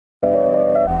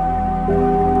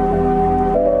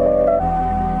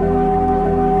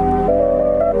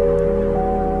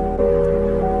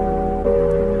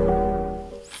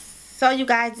So you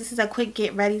guys, this is a quick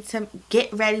get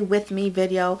ready with me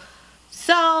video.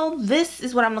 So this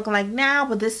is what I'm looking like now,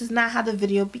 but this is not how the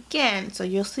video began. So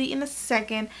you'll see in a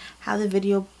second how the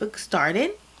video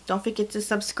started. Don't forget to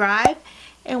subscribe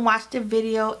and watch the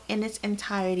video in its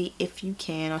entirety if you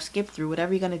can, or skip through,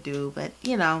 whatever you're gonna do. But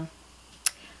you know,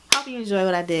 hope you enjoy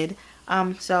what I did.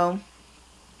 Yeah,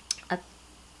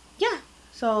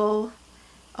 so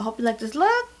I hope you like this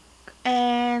look,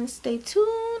 and stay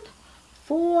tuned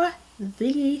for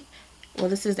the, well,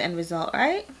 this is the end result,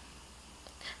 right?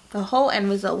 The whole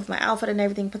end result with my outfit and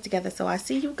everything put together. So I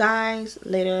see you guys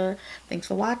later. Thanks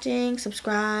for watching,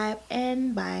 subscribe,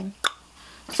 and bye.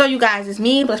 So you guys, it's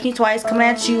me, Bless Me Twice, coming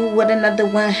at you with another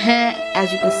one.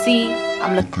 As you can see,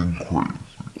 I'm looking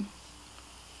crazy.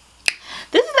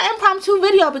 This is an impromptu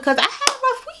video because I had a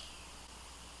rough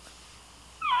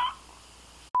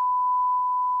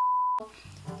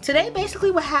week. Today, basically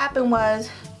what happened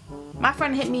was, my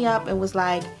friend hit me up and was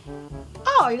like,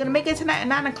 oh, you're gonna make it tonight at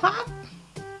 9 o'clock?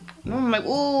 And I'm like,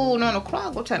 ooh, 9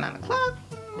 o'clock? What's at 9 o'clock?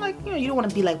 Like, you know, you don't want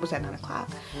to be like, what's at 9 o'clock?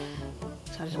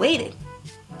 So I just waited.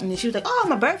 And then she was like, oh,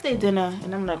 my birthday dinner.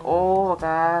 And I'm like, oh my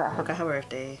God, I forgot her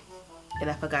birthday.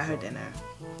 And I forgot her dinner.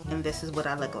 And this is what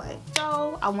I look like.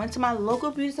 So I went to my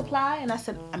local beauty supply and I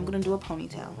said, I'm gonna do a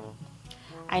ponytail.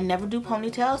 I never do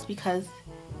ponytails because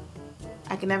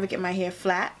I can never get my hair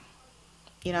flat.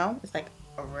 You know, it's like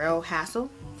a real hassle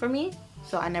for me.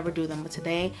 So I never do them. But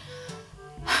today,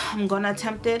 I'm gonna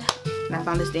attempt it. And I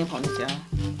found this damn ponytail.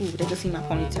 Ooh, they can see my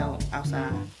ponytail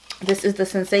outside. This is the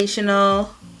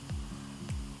Sensational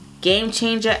Game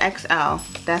Changer XL.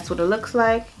 That's what it looks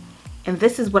like. And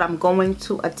this is what I'm going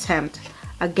to attempt.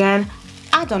 Again,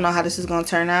 I don't know how this is going to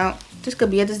turn out. This could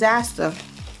be a disaster.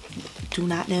 Do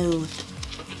not know.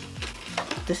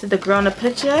 This is the girl in the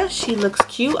picture. She looks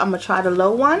cute. I'm going to try the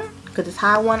low one because this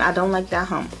high one, I don't like that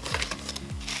hump.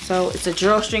 So it's a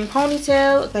drawstring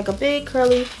ponytail. It's like a big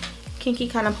curly kinky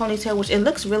kind of ponytail, which it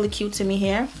looks really cute to me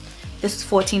here. This is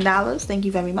 $14. Thank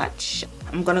you very much.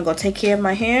 I'm going to go take care of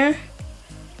my hair.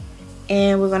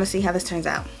 And we're going to see how this turns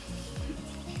out.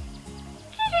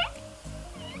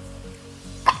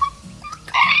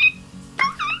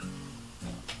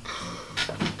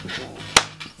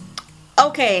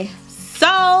 Okay, so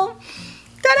ta-da!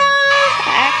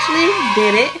 I actually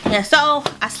did it. Yeah, so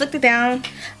I slicked it down.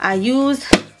 I used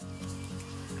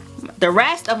the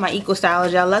rest of my Eco Styler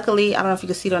gel. Luckily, I don't know if you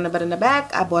can see it on the bed in the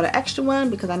back. I bought an extra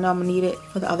one because I know I'm gonna need it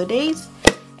for the other days.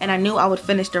 And I knew I would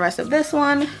finish the rest of this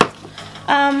one.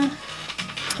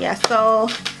 Yeah, so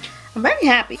I'm very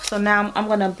happy. So now I'm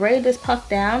gonna braid this puff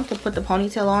down to put the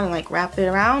ponytail on and like wrap it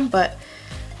around. But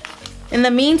in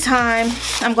the meantime,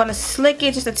 I'm gonna slick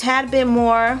it just a tad bit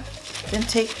more. Then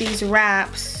take these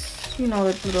wraps, you know,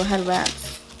 the little head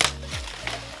wraps,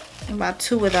 about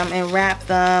 2 of them, and wrap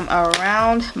them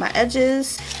around my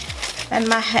edges and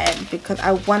my head because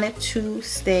I want it to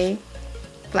stay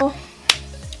flat.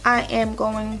 I am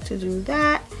going to do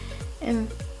that, and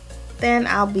then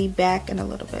I'll be back in a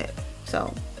little bit.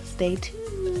 So stay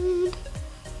tuned.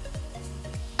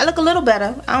 I look a little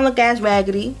better. I don't look as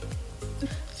raggedy.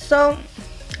 So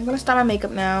I'm gonna start my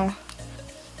makeup now.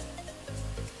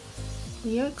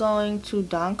 We are going to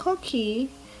Don Coquille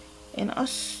in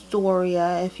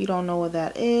Astoria. If you don't know where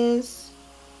that is,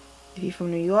 if you're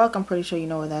from New York, I'm pretty sure you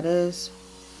know where that is.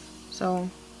 So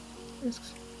it's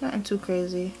nothing too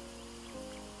crazy.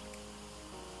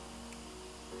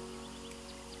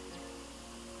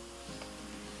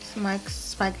 It's my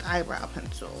spiked eyebrow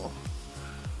pencil.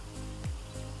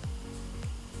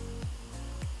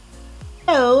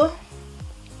 So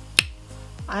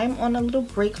I'm on a little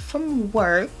break from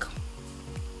work.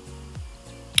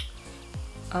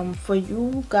 For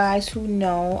you guys who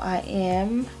know, I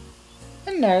am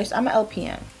a nurse. I'm an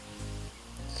LPN.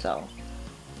 So,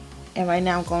 and right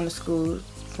now I'm going to school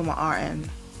for my RN.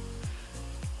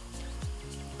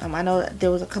 I know that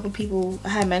there was a couple people, I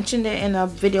had mentioned it in a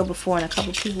video before, and a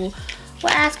couple people were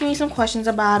asking me some questions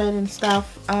about it and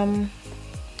stuff. But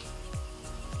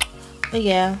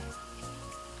yeah.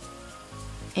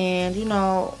 And you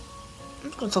know, I'm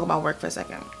just gonna talk about work for a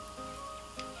second.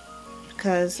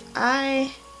 Because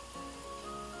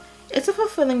it's a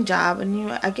fulfilling job, and you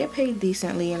know, I get paid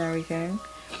decently and everything.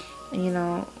 And you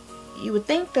know, you would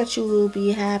think that you will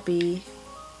be happy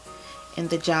in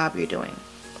the job you're doing,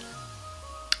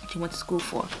 that you went to school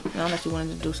for, you know, that you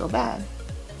wanted to do so bad.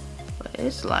 But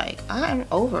it's like, I'm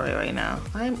over it right now.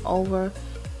 I'm over.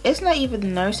 It's not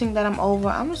even nursing that I'm over.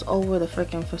 I'm just over the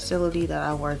freaking facility that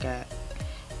I work at.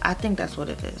 I think that's what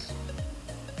it is.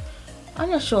 I'm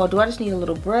not sure. Do I just need a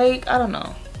little break? I don't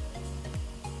know.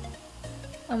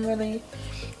 I'm really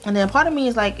And then part of me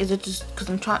is like, is it just because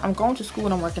I'm going to school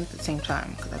and I'm working at the same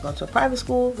time? Because I go to a private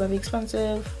school, very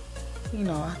expensive. You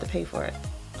know, I have to pay for it.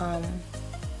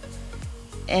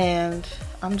 And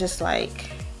I'm just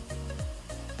like,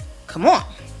 come on.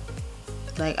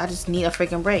 Like, I just need a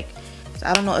freaking break. So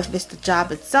I don't know if it's the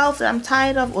job itself that I'm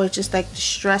tired of, or it's just like the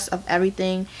stress of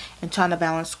everything and trying to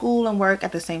balance school and work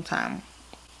at the same time.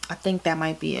 I think that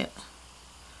might be it.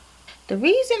 The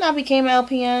reason I became an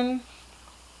LPN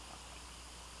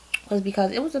was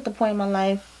because it was at the point in my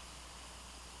life,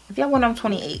 if y'all when I'm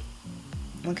 28,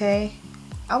 okay?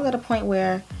 I was at a point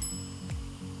where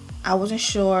I wasn't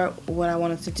sure what I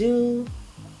wanted to do.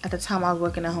 At the time I was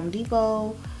working at Home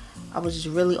Depot. I was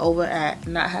just really over at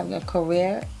not having a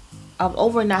career. I was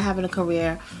over not having a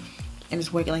career and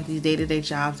just working like these day-to-day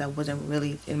jobs that wasn't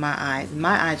really, in my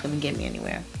eyes, gonna get me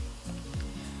anywhere.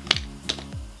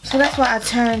 So that's why I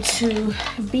turned to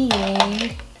being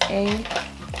a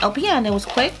LPN. It was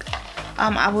quick.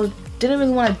 Didn't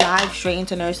really want to dive straight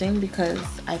into nursing because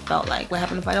I felt like, what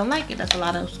happened if I don't like it? That's a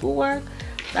lot of schoolwork.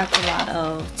 That's a lot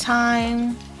of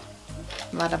time.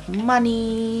 A lot of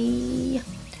money.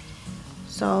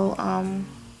 So,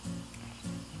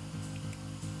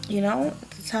 you know,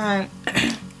 at the time,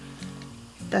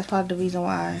 that's probably the reason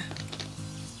why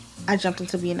I jumped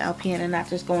into being an LPN and not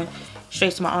just going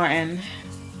straight to my RN.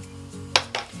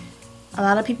 A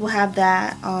lot of people have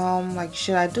that, like,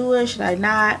 should I do it? Should I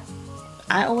not?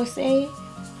 I always say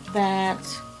that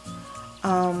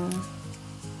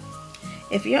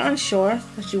if you're unsure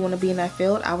that you want to be in that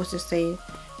field, I would just say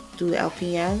do the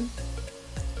LPN.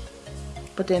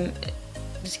 But then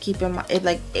just keep in mind,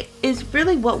 it's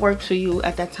really what works for you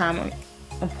at that time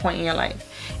or point in your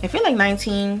life. If you're like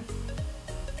 19,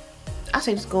 I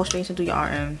say just go straight and do your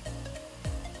RN.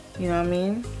 You know what I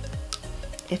mean?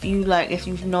 If you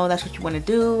know that's what you want to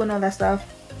do and all that stuff,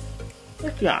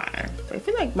 if you are. But if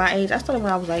you're like my age, I started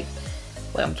when I was like,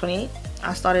 wait, I'm 28.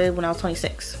 I started when I was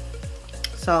 26.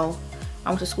 So I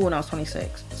went to school when I was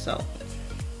 26. So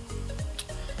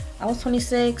I was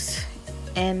 26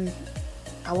 and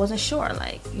I wasn't sure,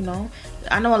 like, you know.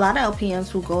 I know a lot of LPNs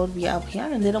who go to be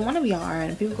LPN and they don't want to be on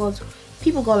RN.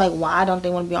 People go like, why don't they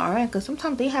want to be on RN? Because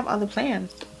sometimes they have other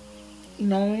plans. You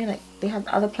know what I mean? Like, they have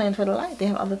other plans for their life. They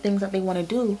have other things that they want to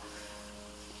do.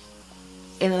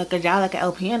 And like a job like an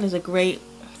LPN is a great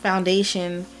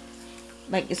foundation.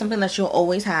 Like, it's something that you'll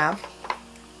always have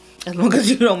as long as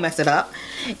you don't mess it up.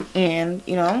 And,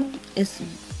 you know, it's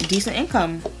decent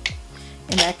income.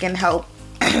 And that can help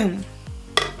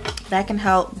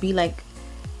be like,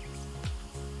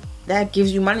 that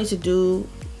gives you money to do,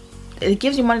 it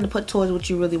gives you money to put towards what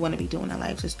you really want to be doing in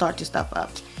life, to start your stuff up.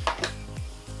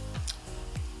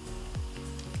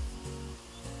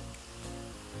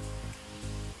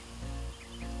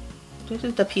 This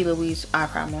is the P. Louise eye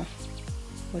primer,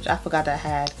 which I forgot that I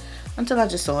had until I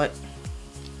just saw it.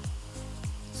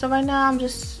 So right now I'm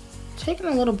just taking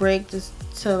a little break just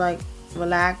to like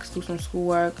relax, do some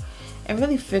schoolwork, and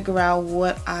really figure out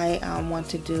what I want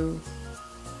to do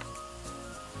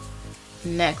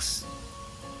next,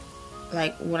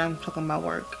 like when I'm talking about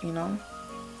work, you know.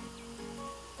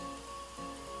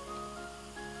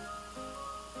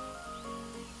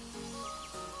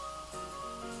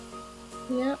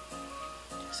 Yep.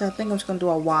 So I think I'm just gonna do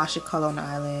a wash of color on the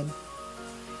eyelid.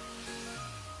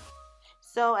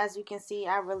 So as you can see,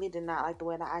 I really did not like the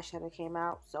way the eyeshadow came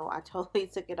out, so I totally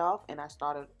took it off and I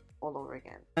started all over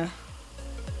again.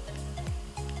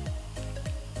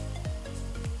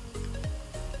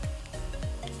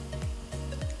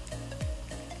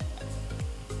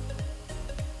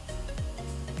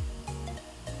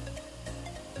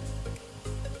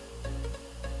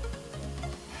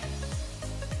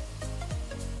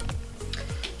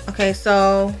 Okay,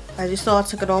 so as you saw, I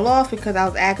took it all off because I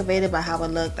was aggravated by how it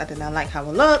looked. I did not like how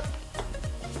it looked,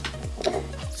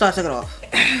 so I took it off.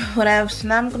 Whatever. So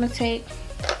now I'm gonna take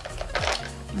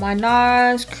my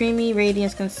Nars Creamy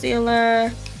Radiance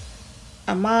Concealer,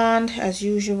 Almond as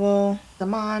usual,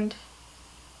 Almond.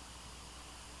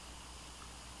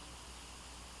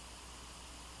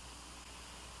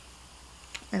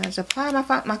 And I just apply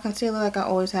my concealer like I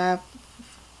always have.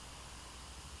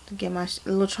 To get my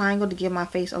little triangle to give my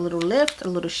face a little lift, a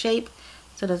little shape,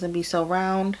 so it doesn't be so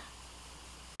round.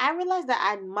 I realized that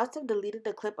I must have deleted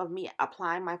the clip of me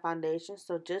applying my foundation,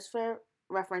 so just for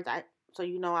reference, so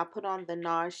you know, I put on the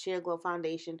Nars Sheer Glow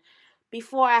foundation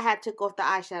before I had took off the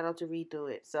eyeshadow to redo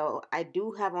it. So I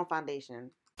do have on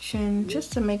foundation.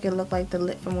 Just to make it look like the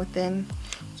lip from within,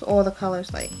 so all the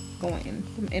colors like going in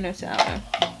from inner to outer.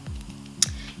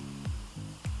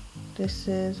 This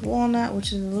is Walnut,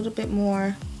 which is a little bit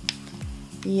more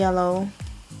yellow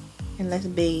and less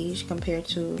beige compared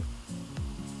to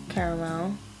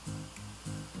caramel.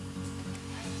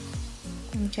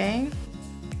 Okay.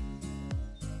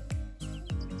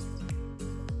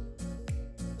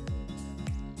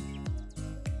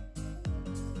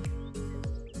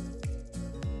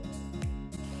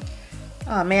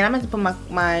 Oh man, I meant to put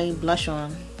my blush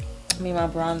on. I mean my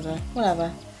bronzer.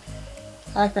 Whatever.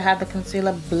 I like to have the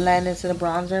concealer blend into the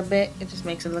bronzer a bit. It just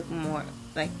makes it look more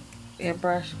like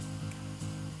airbrush.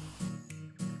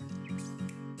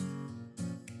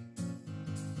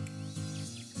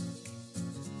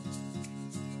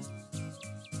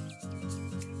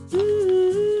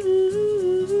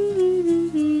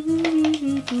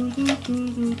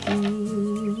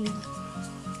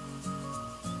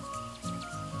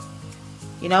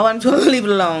 You know what? I'm just gonna leave it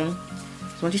alone.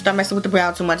 So once you start messing with the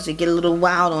brow too much, it get a little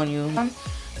wild on you.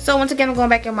 So once again, I'm going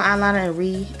back in my eyeliner and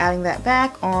re-adding that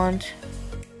back on.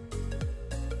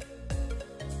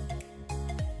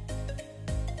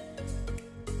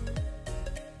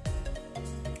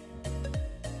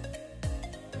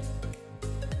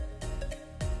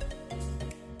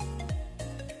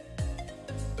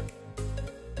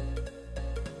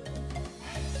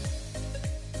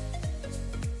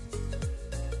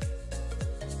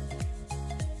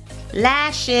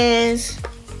 Lashes.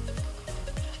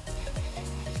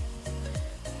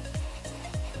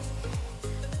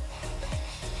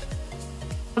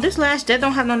 This lash that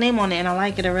don't have no name on it, and I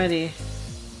like it already.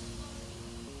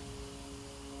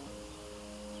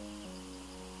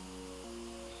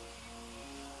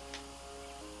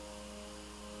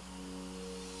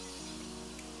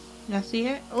 Y'all see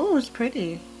it? Oh, it's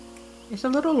pretty. It's a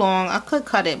little long. I could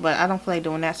cut it, but I don't feel like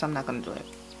doing that, so I'm not gonna do it.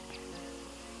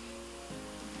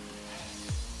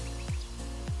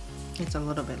 It's a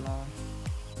little bit long.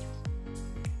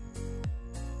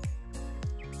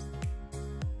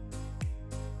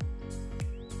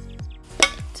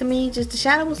 To me, just the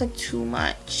shadow was like too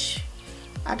much.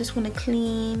 I just want a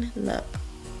clean look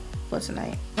for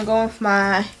tonight. I'm going with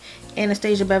my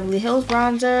Anastasia Beverley Hills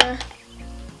bronzer.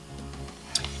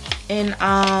 And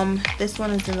this one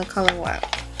is in the color what?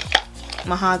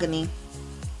 Mahogany.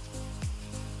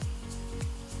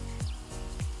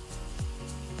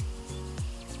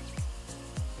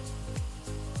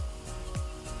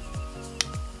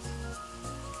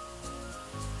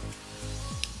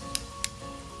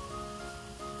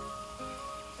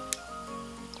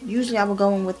 Usually I would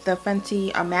go in with the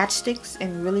Fenty matchsticks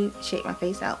and really shape my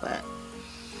face out, but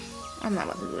I'm not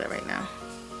about to do that right now.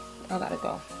 I gotta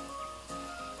go.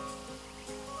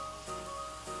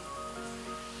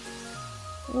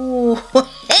 Ooh,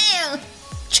 hell,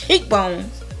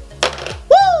 cheekbones.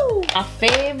 Woo! My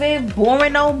favorite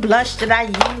boring old blush that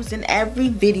I use in every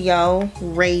video,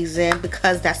 Raisin,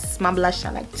 because that's my blush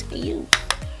I like to use.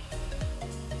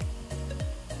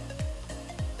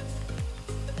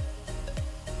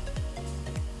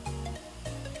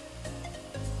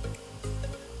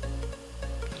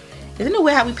 Isn't it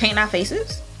weird how we paint our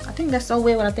faces? I think that's so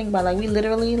weird when I think about it. Like, we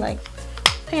literally like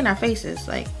paint our faces.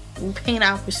 Like, we paint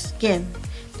our skin.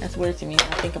 That's weird to me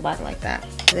when I think about it like that.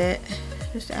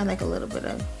 Just to add like a little bit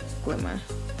of glimmer.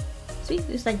 See,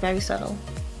 it's like very subtle.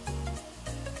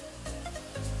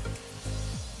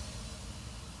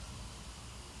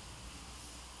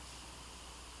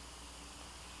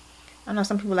 I know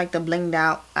some people like the blinged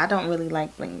out. I don't really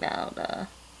like blinged out.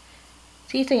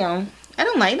 To each their own. I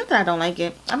don't like it. Not that I don't like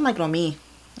it. I don't like it on me.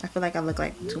 I feel like I look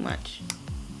like too much.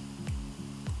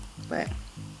 But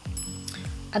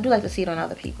I do like to see it on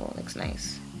other people. It looks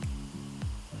nice.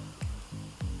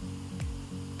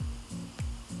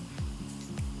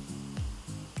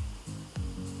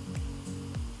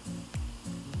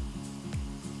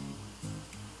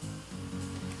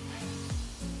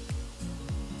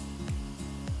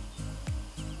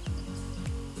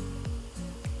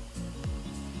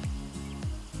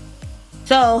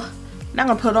 So now I'm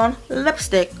gonna put on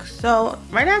lipstick. So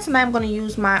right now tonight I'm gonna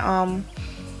use my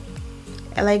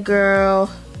LA Girl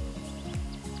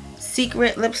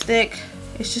Secret lipstick.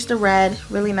 It's just a red,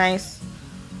 really nice.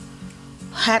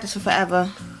 Had this for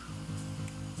forever.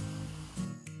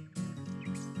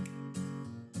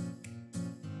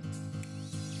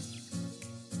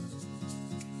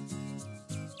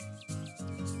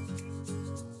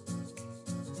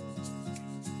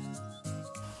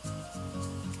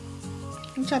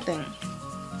 What y'all think?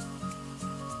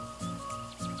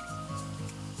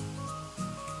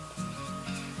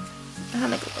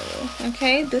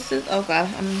 Okay, this is, oh god,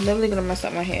 I'm literally gonna mess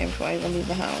up my hair before I even leave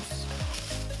the house.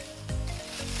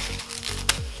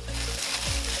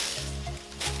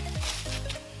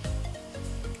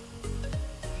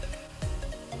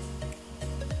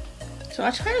 So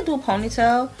I try to do a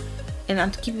ponytail,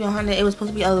 And to keep you 100, it was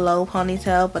supposed to be a low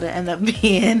ponytail, but it ended up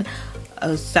being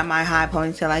a semi-high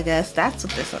ponytail, I guess. That's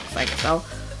what this looks like. So,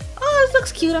 oh, this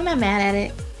looks cute. I'm not mad at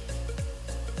it.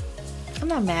 I'm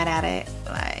not mad at it.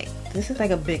 Like, this is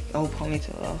like a big old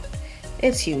ponytail.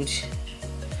 It's huge.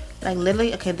 Like,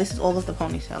 literally, okay, this is all of the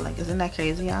ponytail. Like, isn't that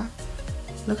crazy, y'all?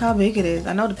 Look how big it is.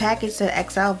 I know the package said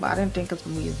XL, but I didn't think it's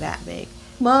gonna be that big.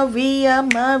 Maria,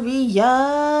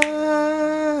 Maria.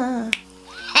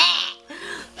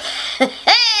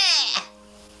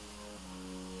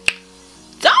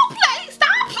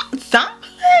 Stop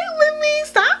playing with me.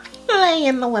 Stop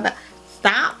playing with it.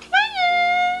 Stop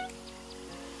playing.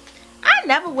 I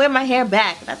never wear my hair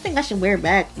back. I think I should wear it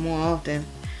back more often.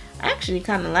 I actually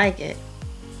kind of like it.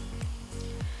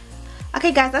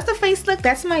 Okay, guys, that's the face look.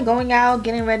 That's my going out,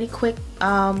 getting ready quick.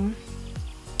 My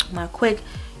quick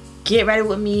get ready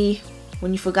with me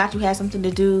when you forgot you had something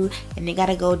to do and you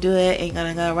gotta go do it. Ain't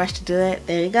gonna rush to do it.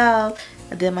 There you go.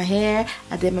 I did my hair.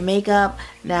 I did my makeup.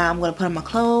 Now I'm gonna put on my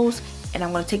clothes. And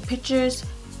I'm going to take pictures.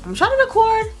 I'm going to try to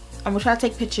record. I'm going to try to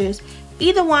take pictures.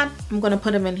 Either one, I'm going to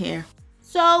put them in here.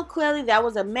 So clearly that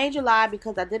was a major lie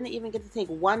because I didn't even get to take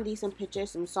one decent picture.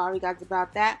 So I'm sorry guys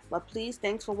about that. But please,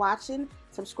 thanks for watching.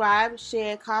 Subscribe,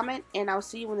 share, comment, and I'll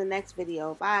see you in the next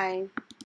video. Bye.